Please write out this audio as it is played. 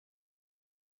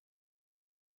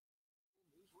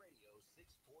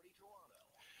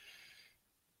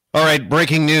All right,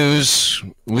 breaking news.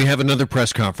 We have another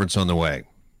press conference on the way.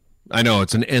 I know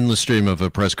it's an endless stream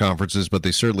of press conferences, but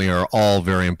they certainly are all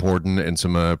very important and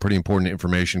some pretty important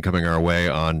information coming our way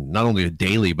on not only a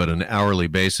daily but an hourly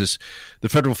basis. The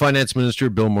federal finance minister,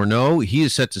 Bill Morneau, he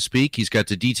is set to speak. He's got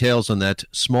the details on that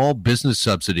small business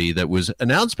subsidy that was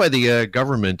announced by the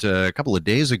government a couple of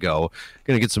days ago.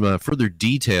 Going to get some further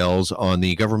details on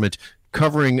the government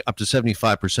covering up to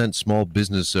 75% small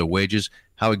business wages,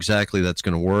 how exactly that's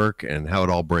going to work and how it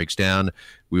all breaks down.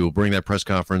 We will bring that press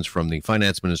conference from the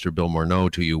finance minister, Bill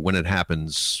Morneau, to you when it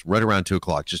happens, right around 2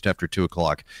 o'clock, just after 2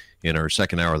 o'clock in our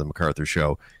second hour of the MacArthur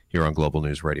Show here on Global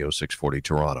News Radio 640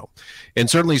 Toronto. And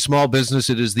certainly small business,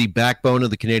 it is the backbone of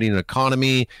the Canadian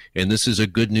economy, and this is a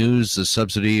good news, a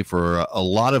subsidy for a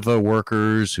lot of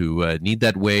workers who need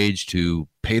that wage to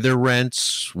pay their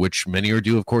rents, which many are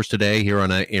due, of course, today here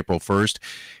on April 1st.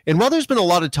 And while there's been a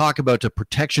lot of talk about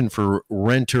protection for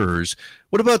renters,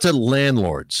 what about the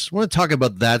landlords? I want to talk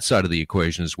about that side of the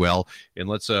equation as well. And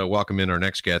let's welcome in our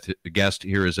next guest.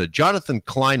 Here is Jonathan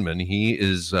Kleinman. He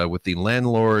is with the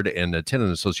Landlord and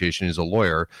Tenant Association. He's a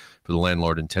lawyer for the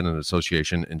Landlord and Tenant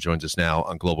Association and joins us now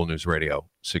on Global News Radio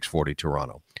 640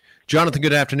 Toronto. Jonathan,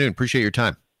 good afternoon. Appreciate your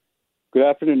time. Good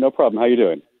afternoon. No problem. How are you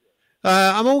doing?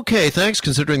 I'm okay, thanks,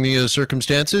 considering the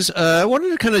circumstances. I wanted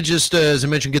to kind of just, as I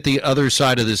mentioned, get the other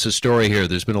side of this story here.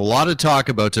 There's been a lot of talk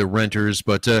about renters,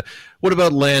 but what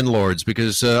about landlords?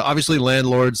 Because obviously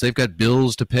landlords, they've got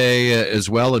bills to pay as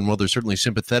well, and while they're certainly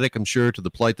sympathetic, I'm sure, to the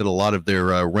plight that a lot of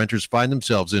their renters find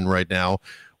themselves in right now.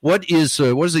 What is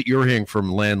it you're hearing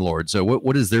from landlords?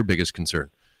 What is their biggest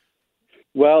concern?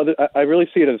 Well, I really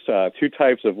see it as two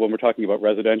types of when we're talking about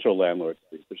residential landlords.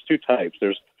 There's two types.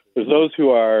 There's those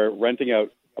who are renting out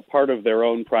a part of their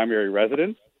own primary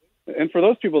residence. And for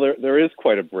those people, there is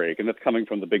quite a break, and that's coming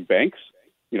from the big banks.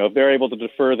 You know, if they're able to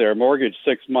defer their mortgage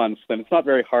 6 months, then it's not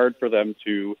very hard for them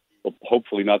to, well,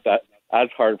 hopefully not that as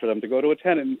hard for them to go to a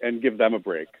tenant and give them a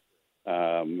break.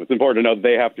 It's important to note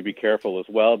they have to be careful as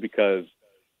well, because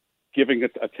giving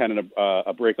a tenant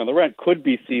a break on the rent could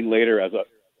be seen later as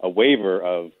a waiver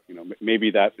of, you know,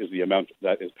 maybe that is the amount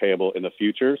that is payable in the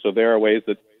future. So there are ways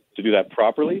to do that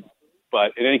properly.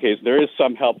 But in any case, there is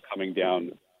some help coming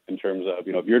down in terms of,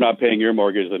 you know, if you're not paying your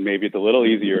mortgage, then maybe it's a little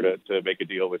easier to make a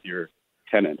deal with your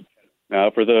tenant.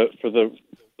 Now, for the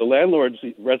landlords,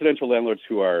 residential landlords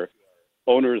who are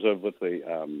owners of, let's say,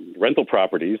 rental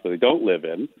properties that they don't live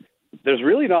in, there's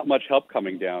really not much help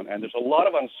coming down. And there's a lot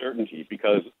of uncertainty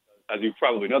because, as you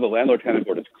probably know, the landlord-tenant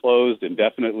board is closed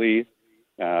indefinitely.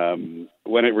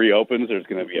 When it reopens, there's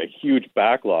going to be a huge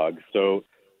backlog. So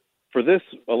for this,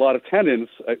 a lot of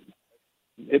tenants,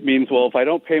 it means, well, if I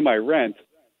don't pay my rent,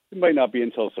 it might not be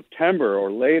until September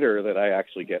or later that I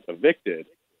actually get evicted.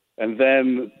 And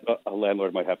then a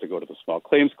landlord might have to go to the small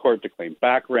claims court to claim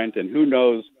back rent. And who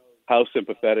knows how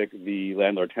sympathetic the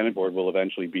landlord-tenant board will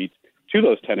eventually be to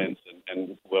those tenants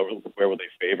and where will they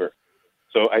favor.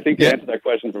 So I think to answer that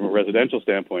question from a residential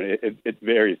standpoint, it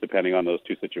varies depending on those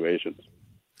two situations.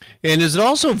 And is it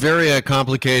also very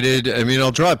complicated? I mean,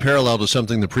 I'll draw a parallel to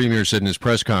something the Premier said in his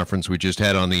press conference we just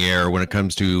had on the air when it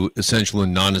comes to essential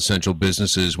and non-essential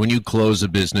businesses. When you close a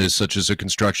business, such as a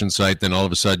construction site, then all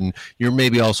of a sudden you're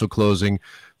maybe also closing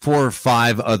 4 or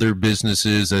 5 other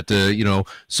businesses that,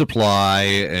 supply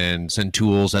and send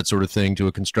tools, that sort of thing, to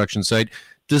a construction site.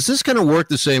 Does this kind of work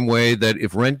the same way that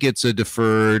if rent gets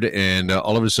deferred and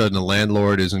all of a sudden a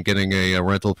landlord isn't getting a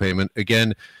rental payment,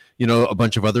 again, a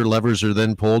bunch of other levers are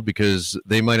then pulled because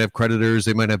they might have creditors,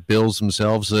 they might have bills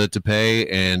themselves to pay,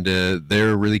 and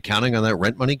they're really counting on that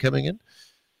rent money coming in?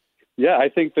 Yeah, I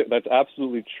think that's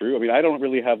absolutely true. I mean, I don't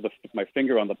really have my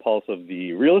finger on the pulse of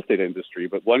the real estate industry,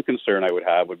 but one concern I would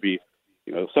have would be,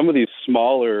 some of these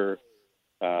smaller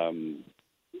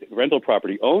rental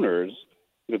property owners,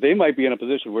 they might be in a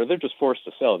position where they're just forced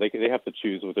to sell. They have to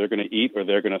choose whether they're going to eat or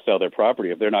they're going to sell their property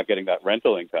if they're not getting that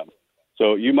rental income.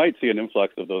 So you might see an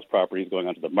influx of those properties going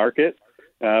onto the market.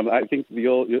 I think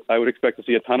I would expect to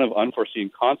see a ton of unforeseen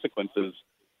consequences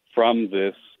from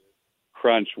this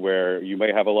crunch, where you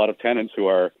may have a lot of tenants who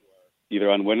are either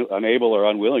unable or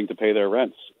unwilling to pay their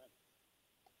rents.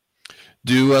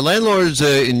 Do landlords,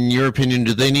 in your opinion,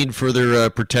 do they need further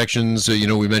protections?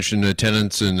 We mentioned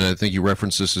tenants, and I think you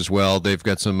referenced this as well. They've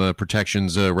got some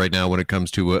protections right now when it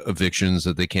comes to evictions,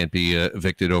 that they can't be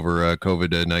evicted over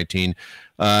COVID-19.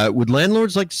 Would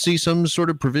landlords like to see some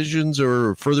sort of provisions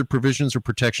or further provisions or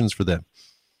protections for them?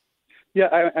 Yeah,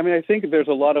 I think there's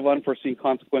a lot of unforeseen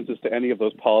consequences to any of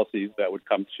those policies that would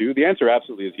come to. The answer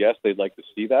absolutely is yes, they'd like to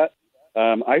see that.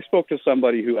 I spoke to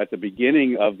somebody who, at the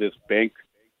beginning of this bank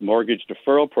mortgage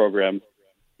deferral program,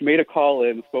 made a call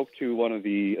in, spoke to one of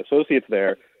the associates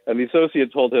there, and the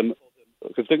associate told him,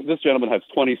 because this gentleman has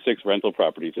 26 rental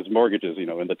properties, his mortgage is, in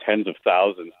the tens of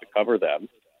thousands to cover them.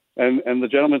 And the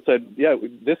gentleman said, yeah,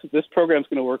 this program's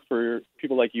going to work for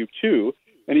people like you too.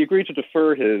 And he agreed to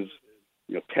defer his,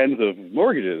 tens of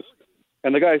mortgages.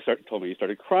 And the guy told me he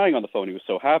started crying on the phone. He was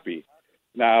so happy.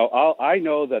 Now, I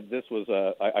know that this was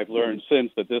I've learned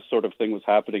since that this sort of thing was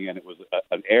happening, and it was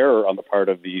an error on the part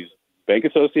of these bank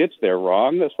associates. They're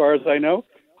wrong as far as I know.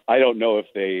 I don't know if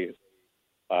they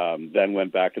then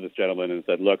went back to this gentleman and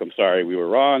said, look, I'm sorry, we were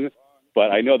wrong.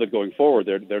 But I know that going forward,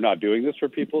 they're not doing this for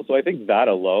people. So I think that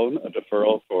alone, a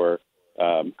deferral for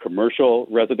commercial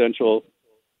residential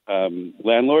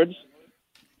landlords,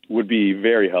 would be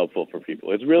very helpful for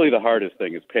people. It's really the hardest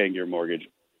thing is paying your mortgage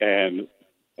and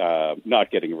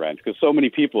not getting rent, because so many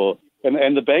people,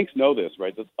 and the banks know this,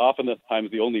 right? That's often the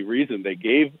times the only reason they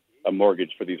gave a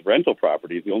mortgage for these rental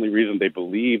properties, the only reason they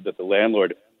believed that the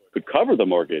landlord could cover the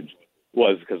mortgage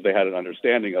was because they had an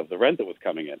understanding of the rent that was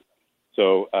coming in.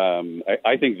 So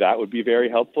I think that would be very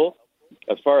helpful.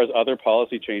 As far as other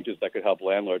policy changes that could help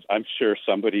landlords, I'm sure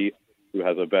somebody who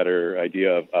has a better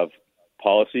idea of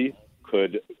policy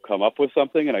could come up with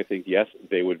something. And I think, yes,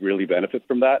 they would really benefit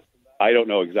from that. I don't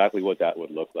know exactly what that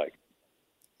would look like.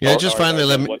 Yeah, finally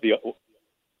let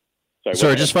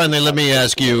me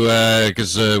ask you,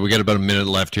 because we got about a minute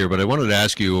left here, but I wanted to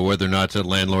ask you whether or not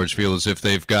landlords feel as if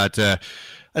they've got a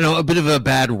bit of a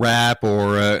bad rap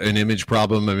or an image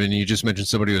problem. I mean, you just mentioned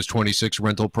somebody who has 26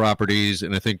 rental properties,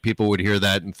 and I think people would hear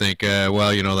that and think,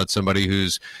 that's somebody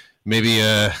who's maybe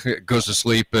goes to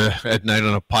sleep at night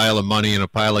on a pile of money and a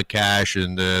pile of cash,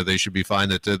 and they should be fine.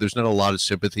 That there's not a lot of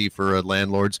sympathy for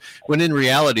landlords, when in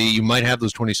reality, you might have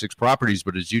those 26 properties,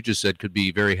 but as you just said, could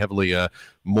be very heavily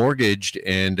mortgaged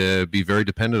and be very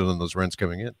dependent on those rents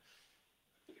coming in.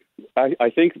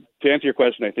 I think, to answer your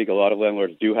question, I think a lot of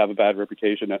landlords do have a bad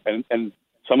reputation, and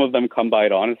some of them come by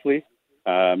it honestly.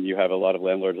 You have a lot of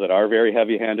landlords that are very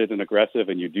heavy-handed and aggressive,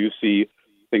 and you do see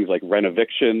things like rent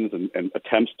evictions and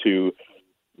attempts to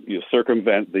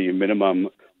circumvent the minimum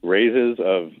raises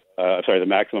of, the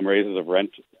maximum raises of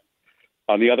rent.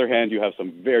 On the other hand, you have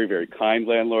some very, very kind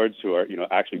landlords who are,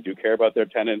 actually do care about their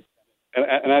tenants.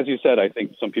 And as you said, I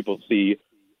think some people see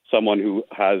someone who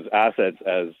has assets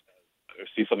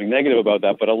see something negative about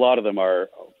that, but a lot of them are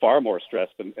far more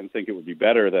stressed and think it would be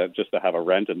better that just to have a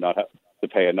rent and not have to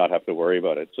pay and not have to worry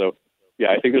about it. So, yeah,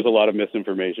 I think there's a lot of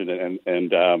misinformation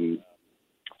and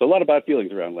a lot of bad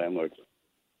feelings around landlords.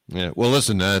 Yeah. Well,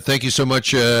 listen, thank you so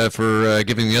much for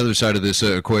giving the other side of this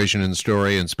equation and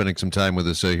story and spending some time with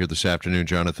us here this afternoon,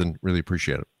 Jonathan. Really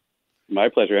appreciate it. My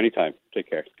pleasure. Anytime. Take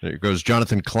care. There goes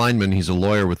Jonathan Kleinman. He's a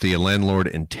lawyer with the Landlord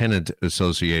and Tenant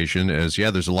Association. There's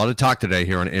a lot of talk today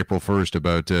here on April 1st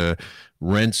about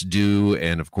rents due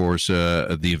and, of course,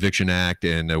 the Eviction Act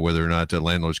and whether or not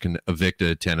landlords can evict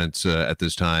tenants at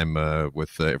this time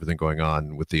with everything going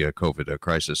on with the COVID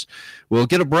crisis. We'll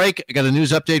get a break. I got a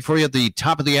news update for you at the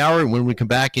top of the hour. And when we come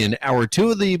back in hour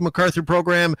 2 of the MacArthur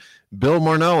program, Bill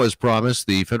Morneau, as promised,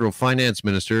 the federal finance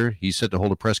minister, he's set to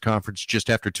hold a press conference just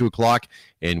after 2 o'clock,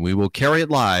 and we will carry it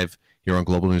live here on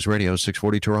Global News Radio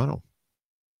 640 Toronto.